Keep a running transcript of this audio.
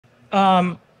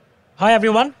Um, Hi,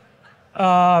 everyone.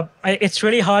 It's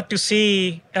really hard to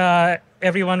see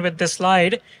everyone with this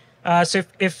slide. So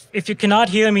if you cannot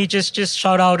hear me, just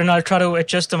shout out and I'll try to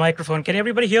adjust the microphone. Can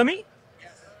everybody hear me?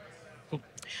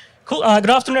 Cool. Good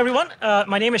afternoon, everyone.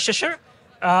 My name is Shishir,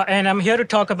 and I'm here to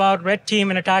talk about red team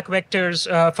and attack vectors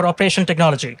for operational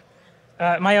technology.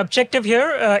 My objective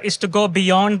here is to go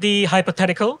beyond the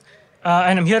hypothetical,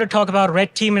 and I'm here to talk about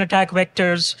red team and attack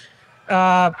vectors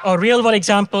or real-world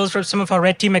examples from some of our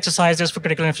red team exercises for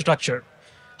critical infrastructure.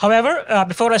 However,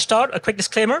 before I start, a quick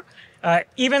disclaimer.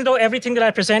 Even though everything that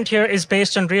I present here is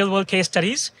based on real-world case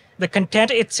studies, the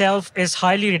content itself is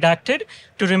highly redacted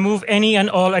to remove any and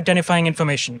all identifying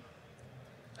information.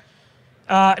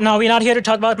 Now, we're not here to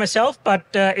talk about myself, but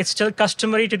it's still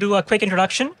customary to do a quick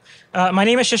introduction. My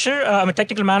name is Shishir. I'm a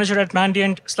technical manager at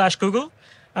Mandiant/Google.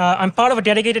 I'm part of a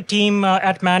dedicated team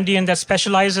at Mandiant that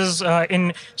specializes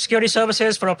in security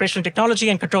services for operational technology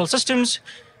and control systems.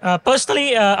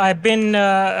 Personally,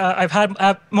 I've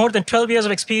had more than 12 years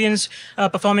of experience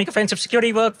performing offensive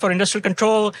security work for industrial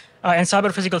control and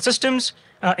cyber physical systems.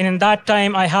 And in that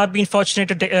time, I have been fortunate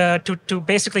to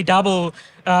basically dabble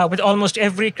with almost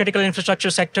every critical infrastructure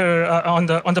sector on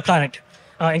the planet,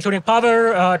 including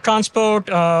power, transport,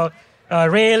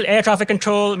 rail, air traffic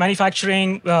control,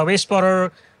 manufacturing,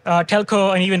 wastewater,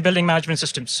 telco, and even building management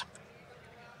systems.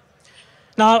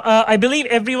 Now, I believe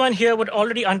everyone here would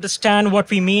already understand what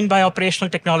we mean by operational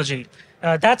technology.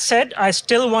 That said, I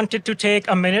still wanted to take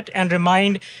a minute and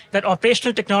remind that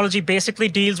operational technology basically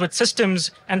deals with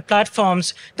systems and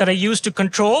platforms that are used to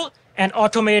control and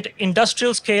automate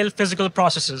industrial-scale physical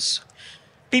processes.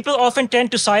 People often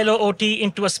tend to silo OT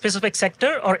into a specific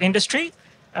sector or industry,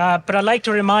 but I'd like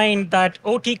to remind that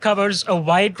OT covers a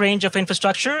wide range of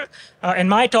infrastructure, and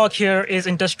my talk here is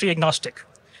industry agnostic.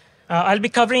 I'll be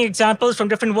covering examples from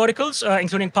different verticals,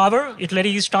 including power,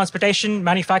 utilities, transportation,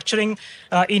 manufacturing,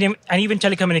 and even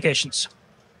telecommunications.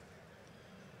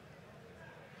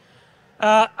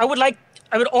 I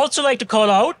would also like to call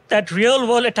out that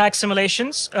real-world attack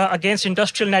simulations against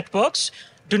industrial networks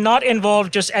do not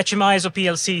involve just HMIs or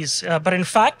PLCs, but in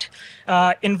fact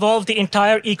involve the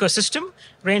entire ecosystem,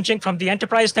 ranging from the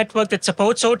enterprise network that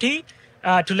supports OT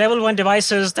to level 1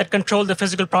 devices that control the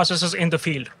physical processes in the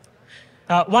field.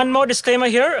 One more disclaimer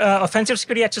here, offensive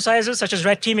security exercises such as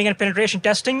red teaming and penetration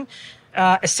testing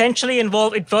essentially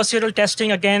involve adversarial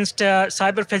testing against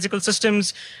cyber physical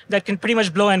systems that can pretty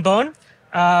much blow and burn.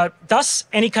 Thus,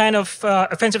 any kind of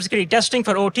offensive security testing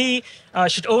for OT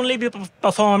should only be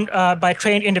performed by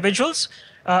trained individuals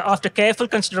after careful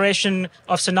consideration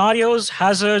of scenarios,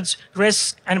 hazards,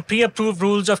 risks, and pre-approved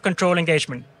rules of control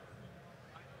engagement.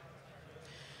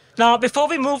 Now, before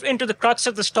we move into the crux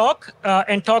of this talk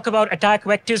and talk about attack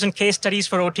vectors and case studies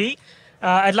for OT,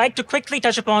 I'd like to quickly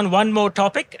touch upon one more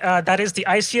topic, that is the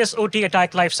ICS-OT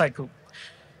attack lifecycle.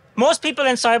 Most people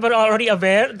in cyber are already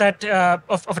aware that,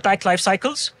 of attack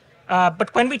lifecycles,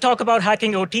 but when we talk about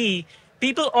hacking OT,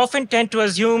 people often tend to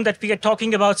assume that we are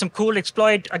talking about some cool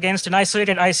exploit against an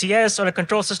isolated ICS or a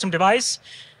control system device.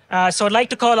 So I'd like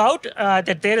to call out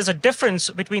that there is a difference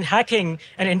between hacking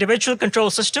an individual control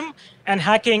system and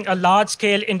hacking a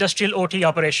large-scale industrial OT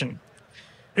operation.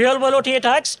 Real-world OT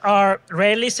attacks are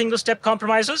rarely single-step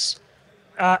compromises,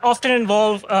 often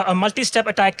involve a multi-step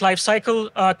attack lifecycle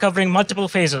covering multiple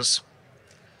phases.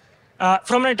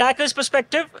 From an attacker's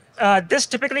perspective, this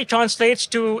typically translates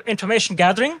to information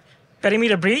gathering,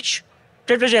 perimeter breach,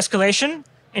 privilege escalation,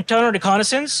 internal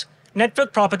reconnaissance,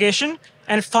 network propagation,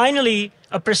 and finally,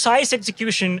 a precise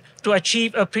execution to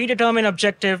achieve a predetermined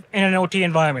objective in an OT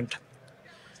environment.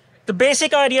 The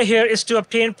basic idea here is to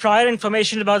obtain prior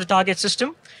information about the target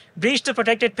system, breach the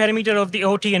protected perimeter of the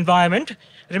OT environment,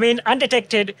 remain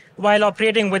undetected while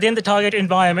operating within the target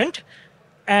environment,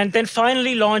 and then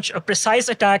finally launch a precise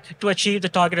attack to achieve the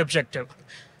target objective.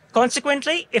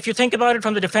 Consequently, if you think about it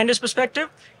from the defender's perspective,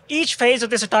 each phase of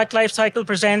this attack lifecycle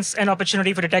presents an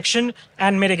opportunity for detection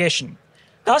and mitigation.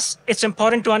 Thus, it's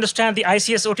important to understand the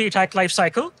ICS-OT attack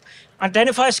lifecycle,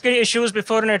 identify security issues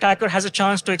before an attacker has a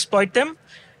chance to exploit them,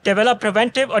 develop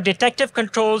preventive or detective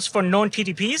controls for known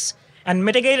TTPs, and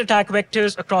mitigate attack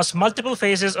vectors across multiple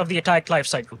phases of the attack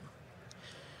lifecycle.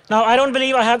 Now, I don't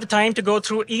believe I have the time to go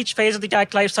through each phase of the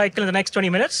attack lifecycle in the next 20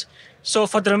 minutes. So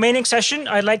for the remaining session,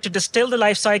 I'd like to distill the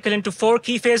lifecycle into 4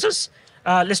 key phases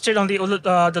listed on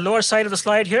the lower side of the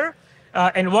slide here.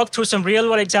 And walk through some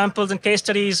real-world examples and case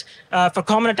studies for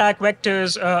common attack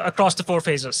vectors across the 4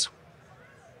 phases.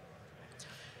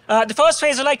 The first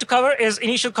phase I'd like to cover is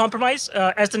initial compromise.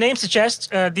 As the name suggests,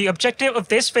 the objective of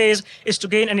this phase is to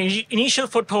gain an initial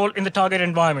foothold in the target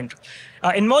environment.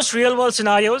 In most real-world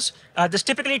scenarios, this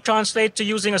typically translates to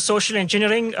using a social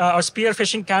engineering or spear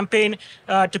phishing campaign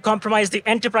to compromise the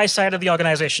enterprise side of the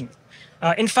organization.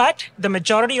 In fact, the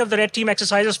majority of the red team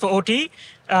exercises for OT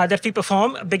that we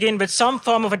perform begin with some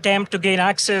form of attempt to gain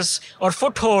access or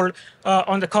foothold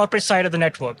on the corporate side of the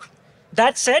network.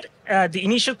 That said, the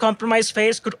initial compromise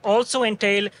phase could also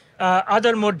entail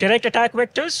other more direct attack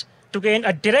vectors to gain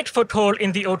a direct foothold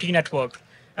in the OT network.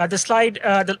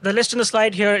 The list on the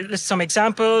slide here lists some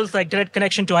examples like direct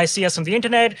connection to ICS on the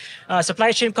internet,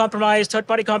 supply chain compromise,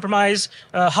 third-party compromise,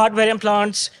 hardware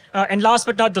implants, and last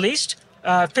but not the least,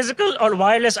 physical or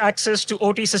wireless access to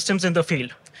OT systems in the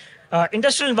field.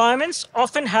 Industrial environments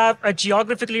often have a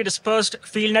geographically dispersed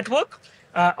field network,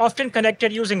 often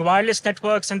connected using wireless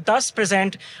networks, and thus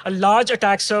present a large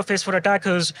attack surface for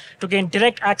attackers to gain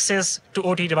direct access to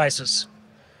OT devices.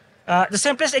 The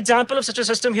simplest example of such a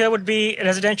system here would be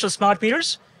residential smart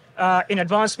meters in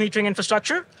advanced metering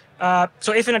infrastructure.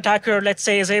 So if an attacker, let's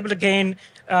say, is able to gain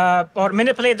or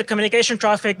manipulate the communication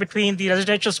traffic between the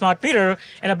residential smart meter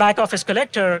and a back office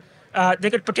collector, they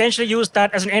could potentially use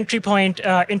that as an entry point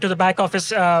into the back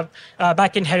office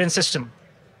back-end head-end system.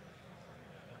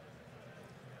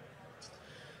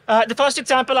 The first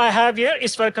example I have here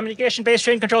is for a communication-based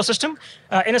train control system.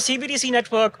 In a CBDC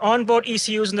network, onboard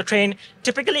ECUs in the train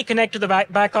typically connect to the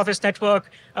back office network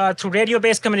through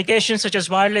radio-based communications such as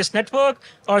wireless network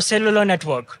or cellular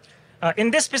network.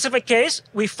 In this specific case,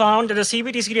 we found that the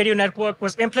CBDC radio network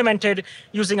was implemented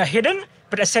using a hidden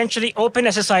but essentially open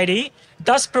SSID,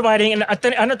 thus providing an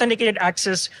unauthenticated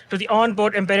access to the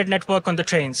onboard embedded network on the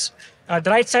trains. The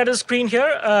right side of the screen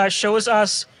here shows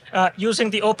us using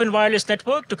the open wireless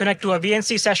network to connect to a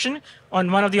VNC session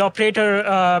on one of the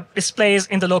operator displays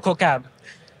in the local cab.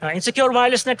 Insecure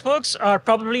wireless networks are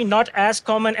probably not as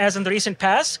common as in the recent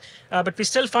past, but we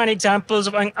still find examples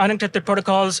of unencrypted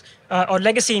protocols or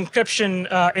legacy encryption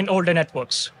in older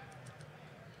networks.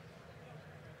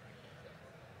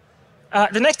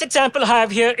 The next example I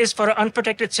have here is for an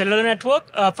unprotected cellular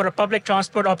network for a public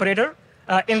transport operator.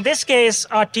 In this case,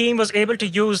 our team was able to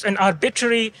use an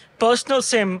arbitrary personal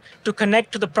SIM to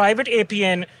connect to the private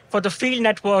APN for the field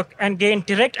network and gain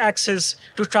direct access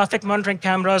to traffic monitoring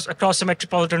cameras across the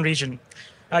metropolitan region.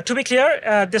 To be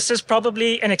clear, this is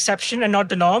probably an exception and not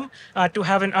the norm to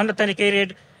have an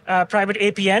unauthenticated private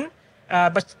APN,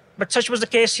 but such was the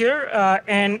case here,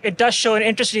 and it does show an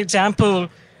interesting example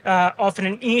of an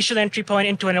initial entry point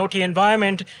into an OT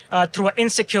environment through an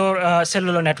insecure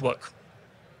cellular network.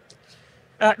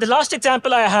 The last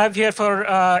example I have here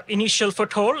for initial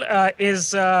foothold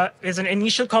is an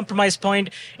initial compromise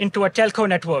point into a telco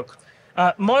network.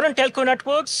 Modern telco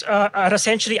networks are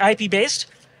essentially IP-based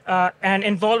and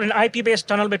involve an IP-based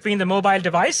tunnel between the mobile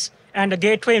device and a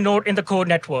gateway node in the core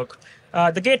network.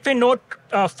 The gateway node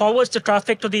forwards the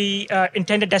traffic to the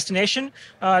intended destination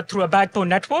through a backbone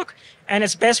network, and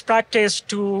it's best practice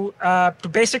to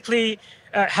basically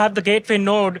have the gateway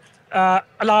node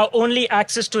allow only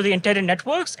access to the intended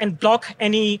networks and block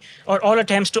any or all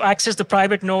attempts to access the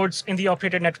private nodes in the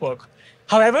operator network.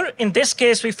 However, in this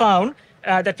case, we found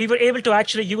that we were able to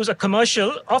actually use a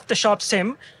commercial off-the-shelf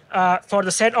SIM for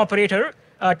the said operator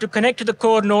to connect to the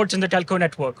core nodes in the telco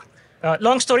network.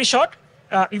 Long story short,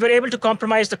 we were able to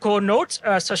compromise the core nodes,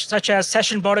 such as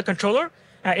session border controller,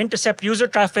 intercept user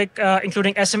traffic,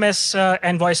 including SMS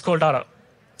and voice call data.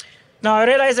 Now, I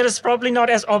realize that it's probably not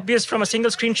as obvious from a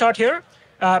single screenshot here,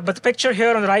 but the picture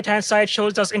here on the right-hand side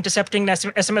shows us intercepting an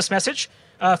SMS message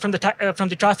from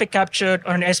the traffic captured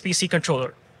on an SBC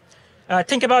controller.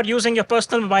 Think about using your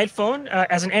personal mobile phone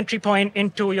as an entry point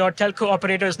into your telco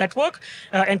operator's network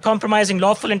and compromising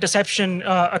lawful interception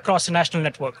across the national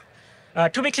network.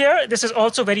 To be clear, this is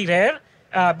also very rare,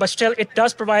 but still it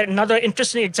does provide another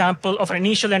interesting example of an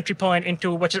initial entry point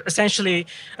into what is essentially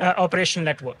operational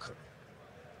network.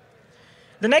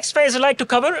 The next phase I'd like to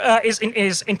cover is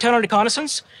internal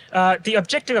reconnaissance. The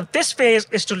objective of this phase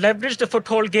is to leverage the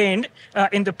foothold gained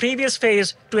in the previous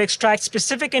phase to extract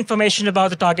specific information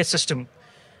about the target system.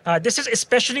 This is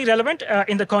especially relevant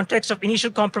in the context of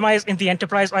initial compromise in the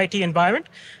enterprise IT environment.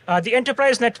 The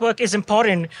enterprise network is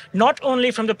important not only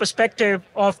from the perspective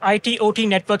of IT-OT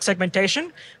network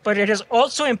segmentation, but it is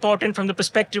also important from the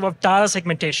perspective of data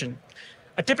segmentation.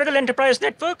 A typical enterprise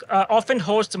network often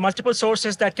hosts multiple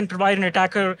sources that can provide an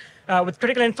attacker with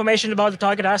critical information about the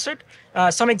target asset.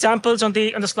 Some examples on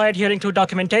the slide here include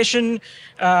documentation,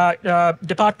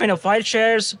 department of file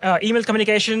shares, email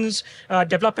communications,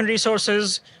 development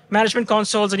resources, management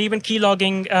consoles, and even key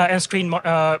logging and screen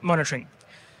monitoring.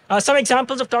 Some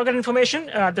examples of target information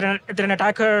that an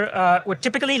attacker would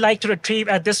typically like to retrieve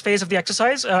at this phase of the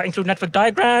exercise include network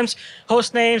diagrams,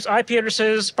 host names, IP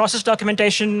addresses, process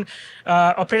documentation,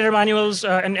 operator manuals,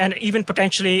 and even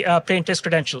potentially plain text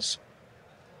credentials.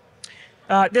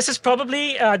 This is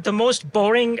probably the most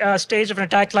boring stage of an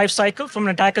attack lifecycle from an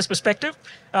attacker's perspective.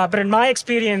 But in my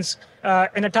experience,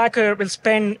 an attacker will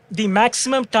spend the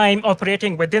maximum time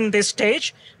operating within this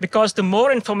stage because the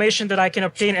more information that I can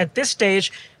obtain at this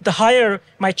stage, the higher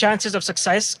my chances of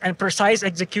success and precise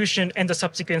execution in the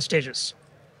subsequent stages.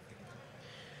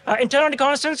 Internal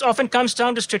reconnaissance often comes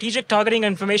down to strategic targeting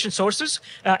of information sources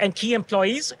and key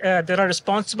employees that are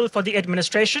responsible for the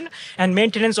administration and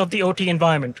maintenance of the OT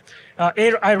environment.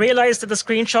 I realize that the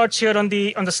screenshots here on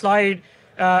the slide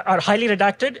are highly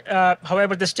redacted.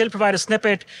 However, they still provide a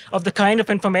snippet of the kind of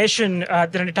information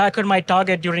that an attacker might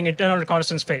target during internal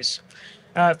reconnaissance phase.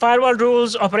 Firewall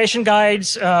rules, operation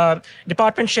guides,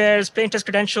 department shares, plain text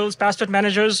credentials, password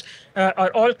managers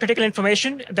are all critical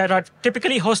information that are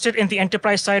typically hosted in the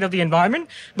enterprise side of the environment,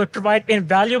 but provide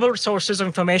invaluable sources of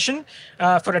information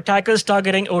for attackers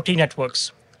targeting OT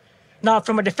networks. Now,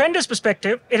 from a defender's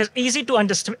perspective, it is easy to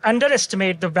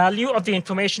underestimate the value of the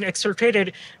information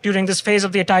exfiltrated during this phase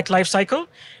of the attack lifecycle,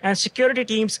 and security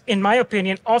teams, in my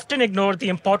opinion, often ignore the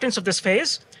importance of this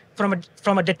phase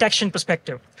from a detection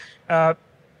perspective.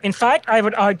 In fact, I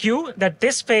would argue that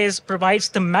this phase provides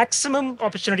the maximum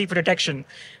opportunity for detection.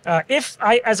 If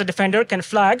I, as a defender, can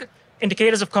flag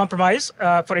indicators of compromise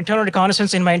for internal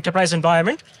reconnaissance in my enterprise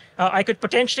environment, I could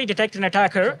potentially detect an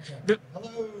attacker.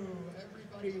 Hello,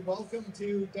 everybody. Welcome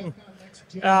to DEF CON Next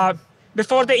Gen.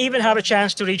 Before they even have a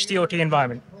chance to reach the OT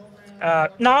environment.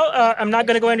 Now, I'm not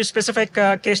going to go into specific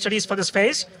case studies for this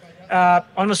phase.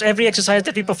 Almost every exercise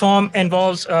that we perform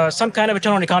involves some kind of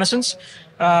internal reconnaissance,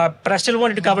 but I still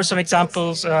wanted to cover some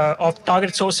examples of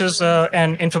target sources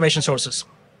and information sources.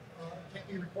 Can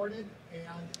be recorded, and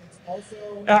it's also...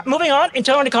 Moving on,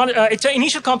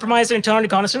 initial compromise in internal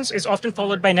reconnaissance is often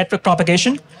followed by network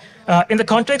propagation. In the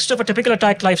context of a typical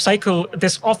attack lifecycle,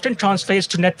 this often translates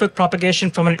to network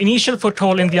propagation from an initial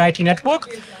foothold in the IT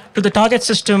network to the target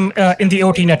system in the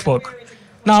OT network.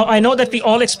 Now, I know that we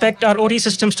all expect our OT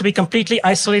systems to be completely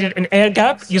isolated in air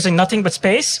gap using nothing but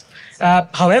space.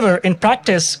 However, in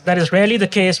practice, that is rarely the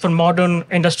case for modern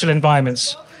industrial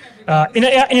environments. In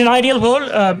an ideal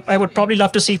world, I would probably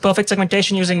love to see perfect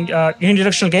segmentation using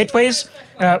unidirectional gateways.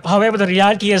 However, the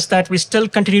reality is that we still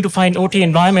continue to find OT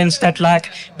environments that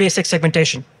lack basic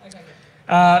segmentation.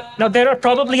 Now, there are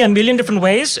probably a million different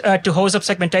ways to hose up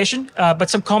segmentation, but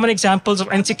some common examples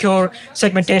of insecure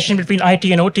segmentation between IT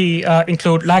and OT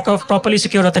include lack of properly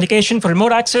secured authentication for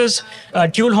remote access,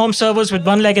 dual home servers with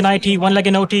one leg in IT, one leg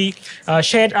in OT,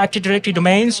 shared Active Directory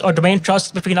domains or domain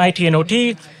trusts between IT and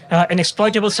OT, and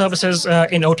exploitable services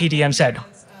in OT DMZ.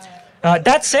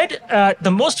 That said, the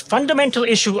most fundamental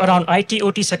issue around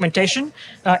IT-OT segmentation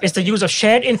is the use of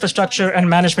shared infrastructure and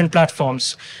management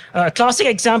platforms. A classic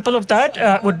example of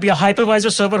that would be a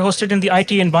hypervisor server hosted in the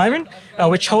IT environment,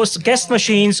 which hosts guest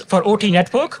machines for OT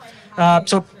network.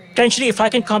 So potentially, if I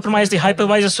can compromise the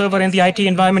hypervisor server in the IT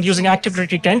environment using Active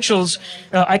Directory credentials,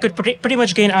 I could pretty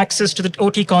much gain access to the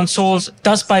OT consoles,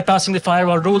 thus bypassing the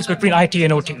firewall rules between IT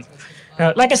and OT.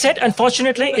 Like I said,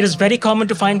 unfortunately, it is very common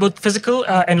to find both physical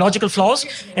and logical flaws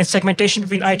in segmentation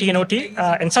between IT and OT,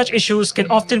 and such issues can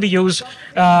often be used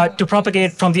to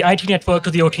propagate from the IT network to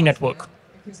the OT network.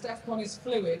 Because DEF CON is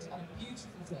fluid and a beautiful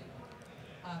thing.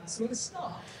 So let's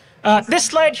start. This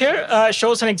slide here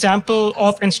shows an example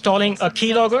of installing a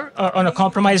keylogger on a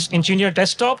compromised engineer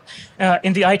desktop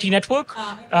in the IT network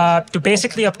to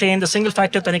basically obtain the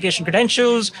single-factor authentication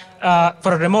credentials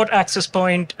for a remote access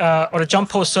point or a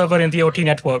jump host server in the OT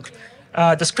network.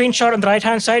 The screenshot on the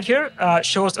right-hand side here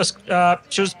shows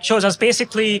us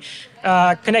basically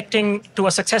connecting to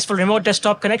a successful remote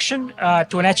desktop connection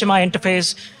to an HMI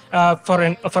interface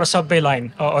for a subway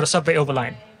line or a subway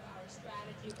overline.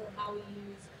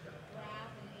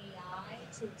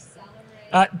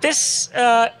 This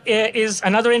is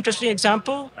another interesting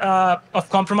example of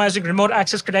compromising remote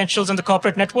access credentials in the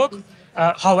corporate network.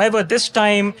 However, this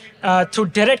time through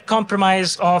direct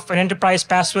compromise of an enterprise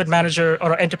password manager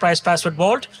or enterprise password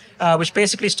vault, which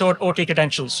basically stored OT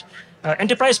credentials.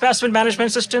 Enterprise password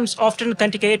management systems often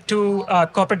authenticate to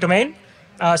corporate domain.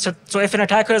 So if an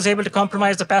attacker is able to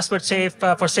compromise the password safe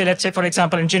for, say, let's say, for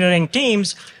example, engineering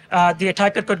teams, the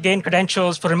attacker could gain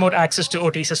credentials for remote access to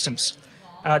OT systems.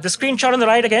 The screenshot on the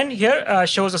right again here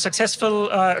shows a successful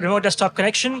remote desktop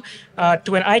connection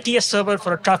to an ITS server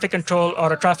for a traffic control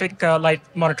or a traffic light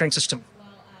monitoring system.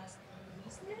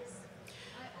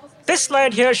 This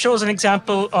slide here shows an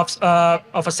example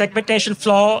of a segmentation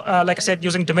flaw, like I said,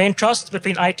 using domain trust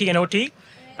between IT and OT.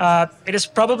 It is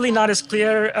probably not as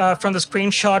clear from the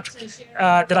screenshot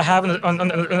that I have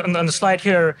on the slide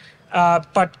here,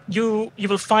 but you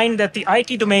will find that the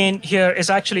IT domain here is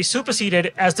actually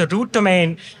superseded as the root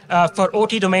domain for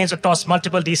OT domains across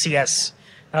multiple DCS.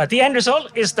 The end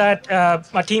result is that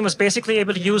my team was basically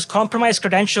able to use compromised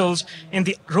credentials in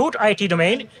the root IT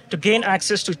domain to gain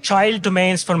access to child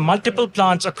domains for multiple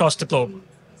plants across the globe.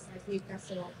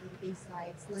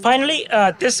 Finally,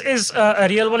 this is a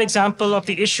real-world example of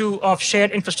the issue of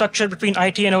shared infrastructure between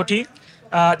IT and OT.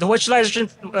 The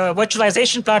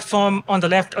virtualization platform on the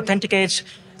left authenticates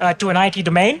to an IT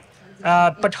domain,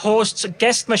 but hosts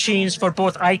guest machines for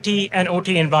both IT and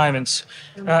OT environments.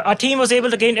 Our team was able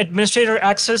to gain administrator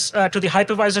access to the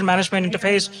hypervisor management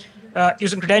interface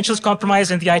using credentials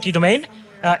compromised in the IT domain,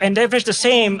 and leverage the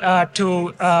same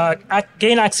to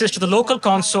gain access to the local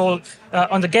console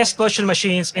on the guest virtual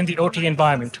machines in the OT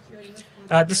environment.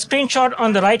 The screenshot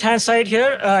on the right-hand side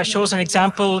here shows an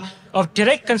example of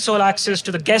direct console access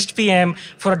to the guest VM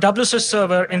for a WSUS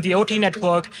server in the OT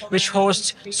network, which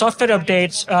hosts software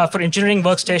updates for engineering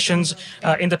workstations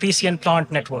in the PCN plant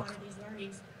network.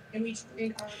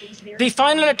 The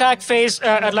final attack phase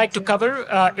I'd like to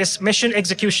cover is mission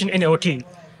execution in OT.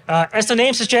 As the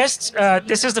name suggests,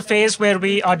 this is the phase where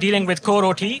we are dealing with core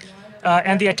OT,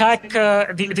 and the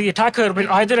attacker will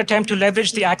either attempt to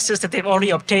leverage the access that they've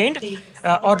already obtained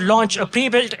or launch a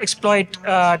pre-built exploit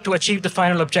to achieve the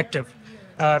final objective.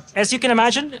 As you can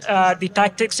imagine, the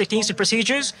tactics, techniques, and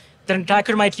procedures that an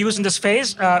attacker might use in this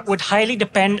phase would highly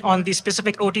depend on the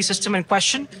specific OT system in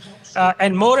question,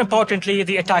 and more importantly,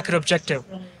 the attacker objective.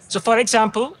 So, for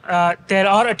example, there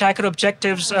are attacker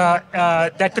objectives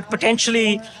that could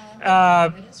potentially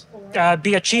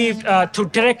be achieved through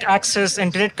direct access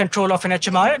and direct control of an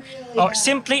HMI, or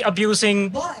simply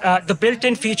abusing the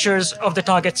built-in features of the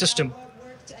target system.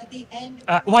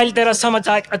 While there are some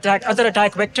other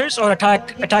attack vectors or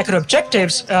attacker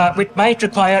objectives which might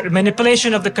require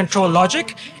manipulation of the control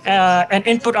logic and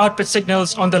input-output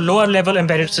signals on the lower-level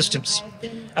embedded systems.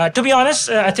 To be honest,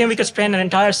 I think we could spend an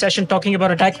entire session talking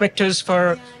about attack vectors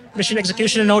for mission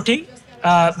execution in OT.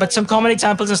 But some common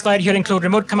examples in the slide here include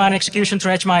remote command execution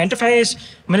through HMI interface,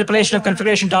 manipulation of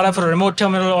configuration data for a remote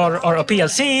terminal or a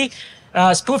PLC,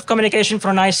 spoof communication for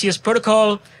an ICS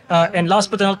protocol, and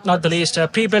last but not the least,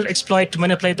 pre-built exploit to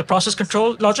manipulate the process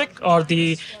control logic or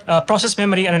the process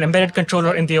memory and an embedded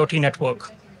controller in the OT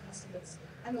network.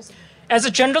 As a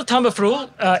general thumb of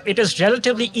rule, it is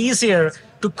relatively easier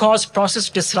to cause process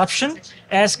disruption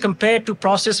as compared to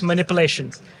process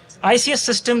manipulation. ICS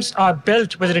systems are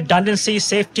built with redundancy,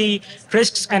 safety,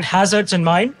 risks, and hazards in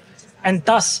mind, and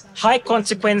thus high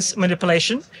consequence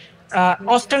manipulation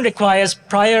often requires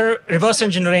prior reverse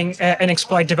engineering and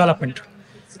exploit development.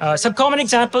 Some common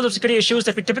examples of security issues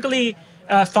that we typically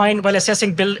find while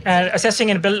assessing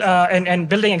and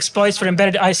building exploits for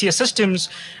embedded ICS systems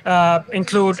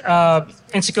include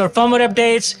insecure firmware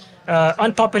updates,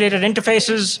 unpopulated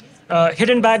interfaces,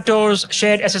 hidden backdoors,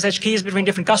 shared SSH keys between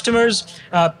different customers,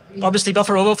 obviously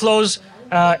buffer overflows,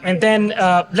 and then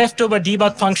leftover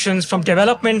debug functions from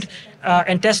development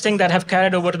and testing that have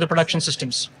carried over to the production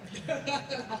systems.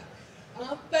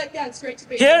 But yeah, it's great to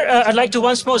be Here, I'd like to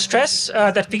once more stress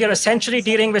that we are essentially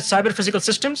dealing with cyber-physical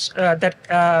systems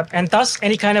and thus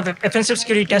any kind of offensive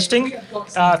security testing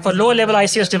for lower-level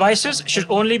ICS devices should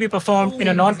only be performed in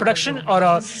a non-production or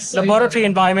a laboratory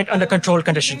environment under controlled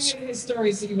conditions. His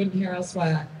stories that you wouldn't hear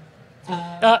elsewhere.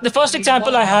 The first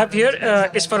example I have here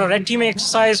is for a red teaming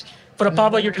exercise for a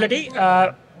power utility.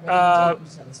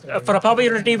 For a power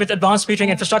utility with advanced metering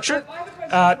infrastructure.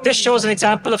 This shows an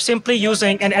example of simply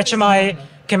using an HMI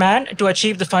command to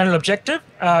achieve the final objective,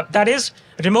 that is,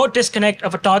 remote disconnect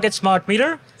of a target smart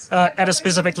meter at a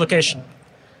specific location.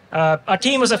 Our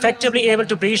team was effectively able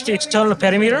to breach the external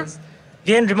perimeter,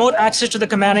 gain remote access to the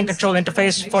command and control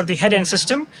interface for the head-end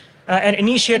system, and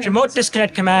initiate remote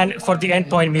disconnect command for the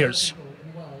endpoint mirrors.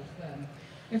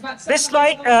 This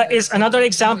slide is another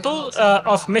example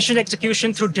of mission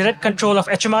execution through direct control of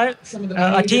HMI.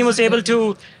 Our team was able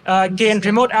to gain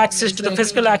remote access to the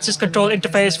physical access control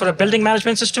interface for a building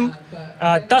management system,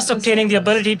 thus obtaining the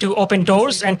ability to open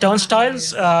doors and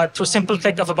turnstiles through simple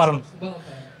click of a button.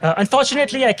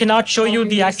 Unfortunately, I cannot show you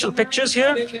the actual pictures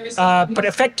here, but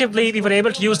effectively, we were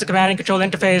able to use the command and control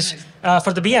interface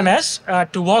for the BMS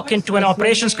to walk into an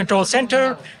operations control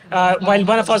center while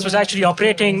one of us was actually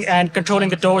operating and controlling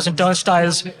the doors and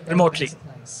turnstiles remotely.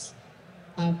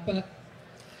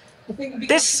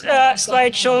 This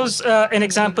slide shows an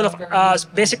example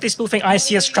of basically spoofing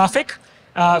ICS traffic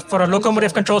for a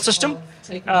locomotive control system.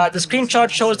 The screenshot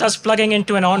shows us plugging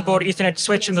into an onboard Ethernet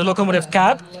switch in the locomotive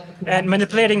cab and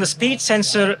manipulating the speed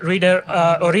sensor reader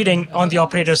or reading on the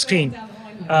operator screen.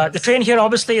 The train here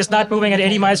obviously is not moving at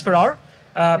 80 miles per hour.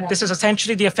 This is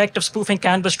essentially the effect of spoofing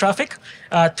CAN bus traffic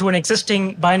to an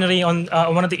existing binary on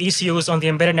one of the ECUs on the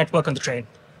embedded network on the train.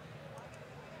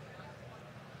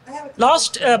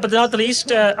 Last but not the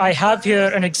least, I have here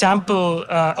an example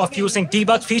of using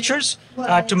debug features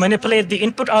to manipulate the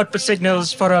input-output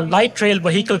signals for a light rail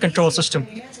vehicle control system.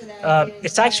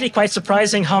 It's actually quite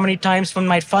surprising how many times one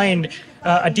might find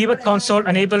a debug console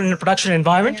enabled in a production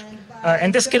environment.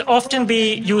 And this can often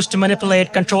be used to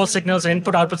manipulate control signals and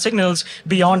input-output signals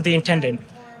beyond the intended.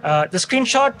 The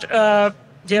screenshot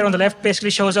here on the left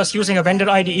basically shows us using a vendor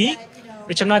IDE,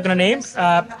 which I'm not going to name,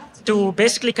 to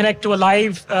basically connect to a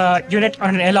live unit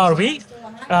on an LRV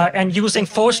and using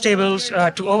force tables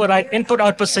to override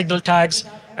input-output signal tags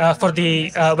for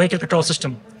the vehicle control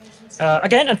system.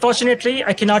 Again, unfortunately,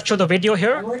 I cannot show the video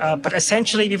here, but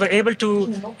essentially we were able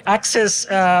to access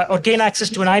or gain access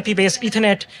to an IP-based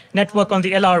Ethernet network on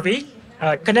the LRV,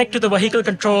 connect to the vehicle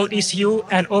control ECU,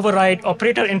 and override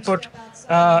operator input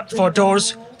for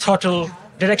doors, throttle,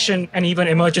 direction, and even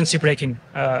emergency braking.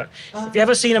 If you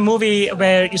ever seen a movie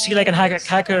where you see like a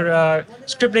hacker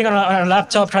scribbling on a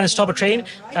laptop trying to stop a train,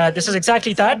 this is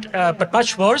exactly that, but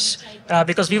much worse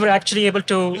because we were actually able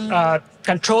to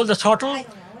control the throttle,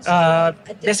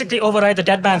 basically override the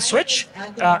deadband switch,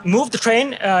 move the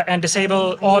train, and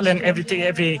disable all and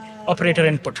every operator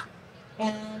input.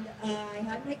 Cool.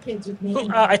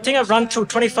 I think I've run through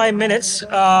 25 minutes,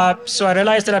 so I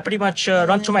realized that I pretty much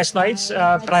run through my slides,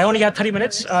 but I only had 30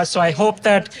 minutes, so I hope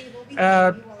that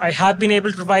I have been able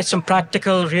to provide some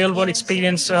practical, real-world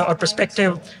experience or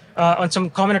perspective on some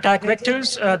common attack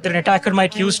vectors that an attacker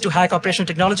might use to hack operational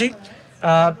technology.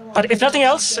 But if nothing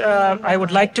else, I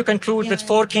would like to conclude with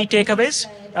 4 key takeaways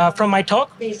from my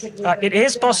talk. It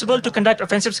is possible to conduct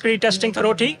offensive security testing for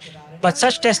OT, but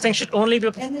such testing should only be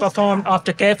performed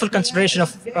after careful consideration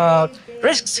of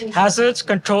risks, hazards,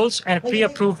 controls, and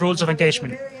pre-approved rules of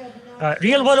engagement.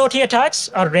 Real-world OT attacks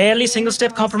are rarely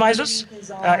single-step compromises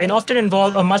and often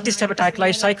involve a multi-step attack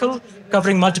lifecycle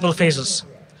covering multiple phases.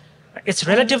 It's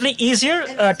relatively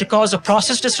easier to cause a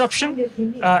process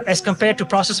disruption as compared to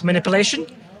process manipulation.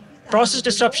 Process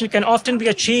disruption can often be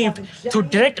achieved through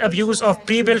direct abuse of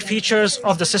pre-built features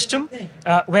of the system,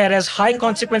 whereas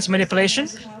high-consequence manipulation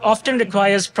often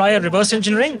requires prior reverse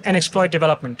engineering and exploit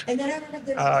development.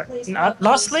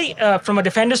 Lastly, from a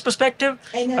defender's perspective,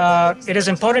 it is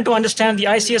important to understand the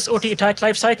ICS-OT attack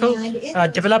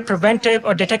lifecycle, develop preventive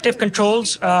or detective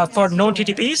controls for known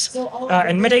TTPs,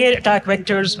 and mitigate attack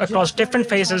vectors across different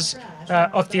phases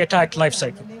of the attack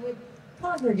lifecycle.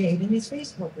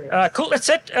 Cool, that's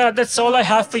it. That's all I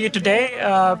have for you today.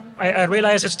 I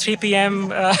realize it's 3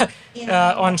 p.m.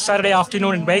 On Saturday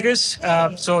afternoon in Vegas.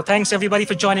 So thanks everybody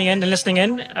for joining in and listening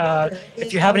in.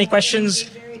 If you have any questions,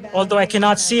 although I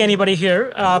cannot see anybody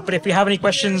here, but if you have any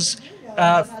questions,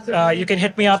 you can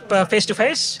hit me up face to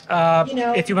face.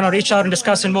 If you want to reach out and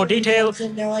discuss in more detail,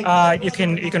 you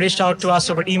can reach out to us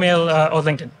over email or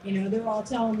LinkedIn. They're all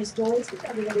telling the stories.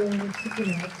 Everybody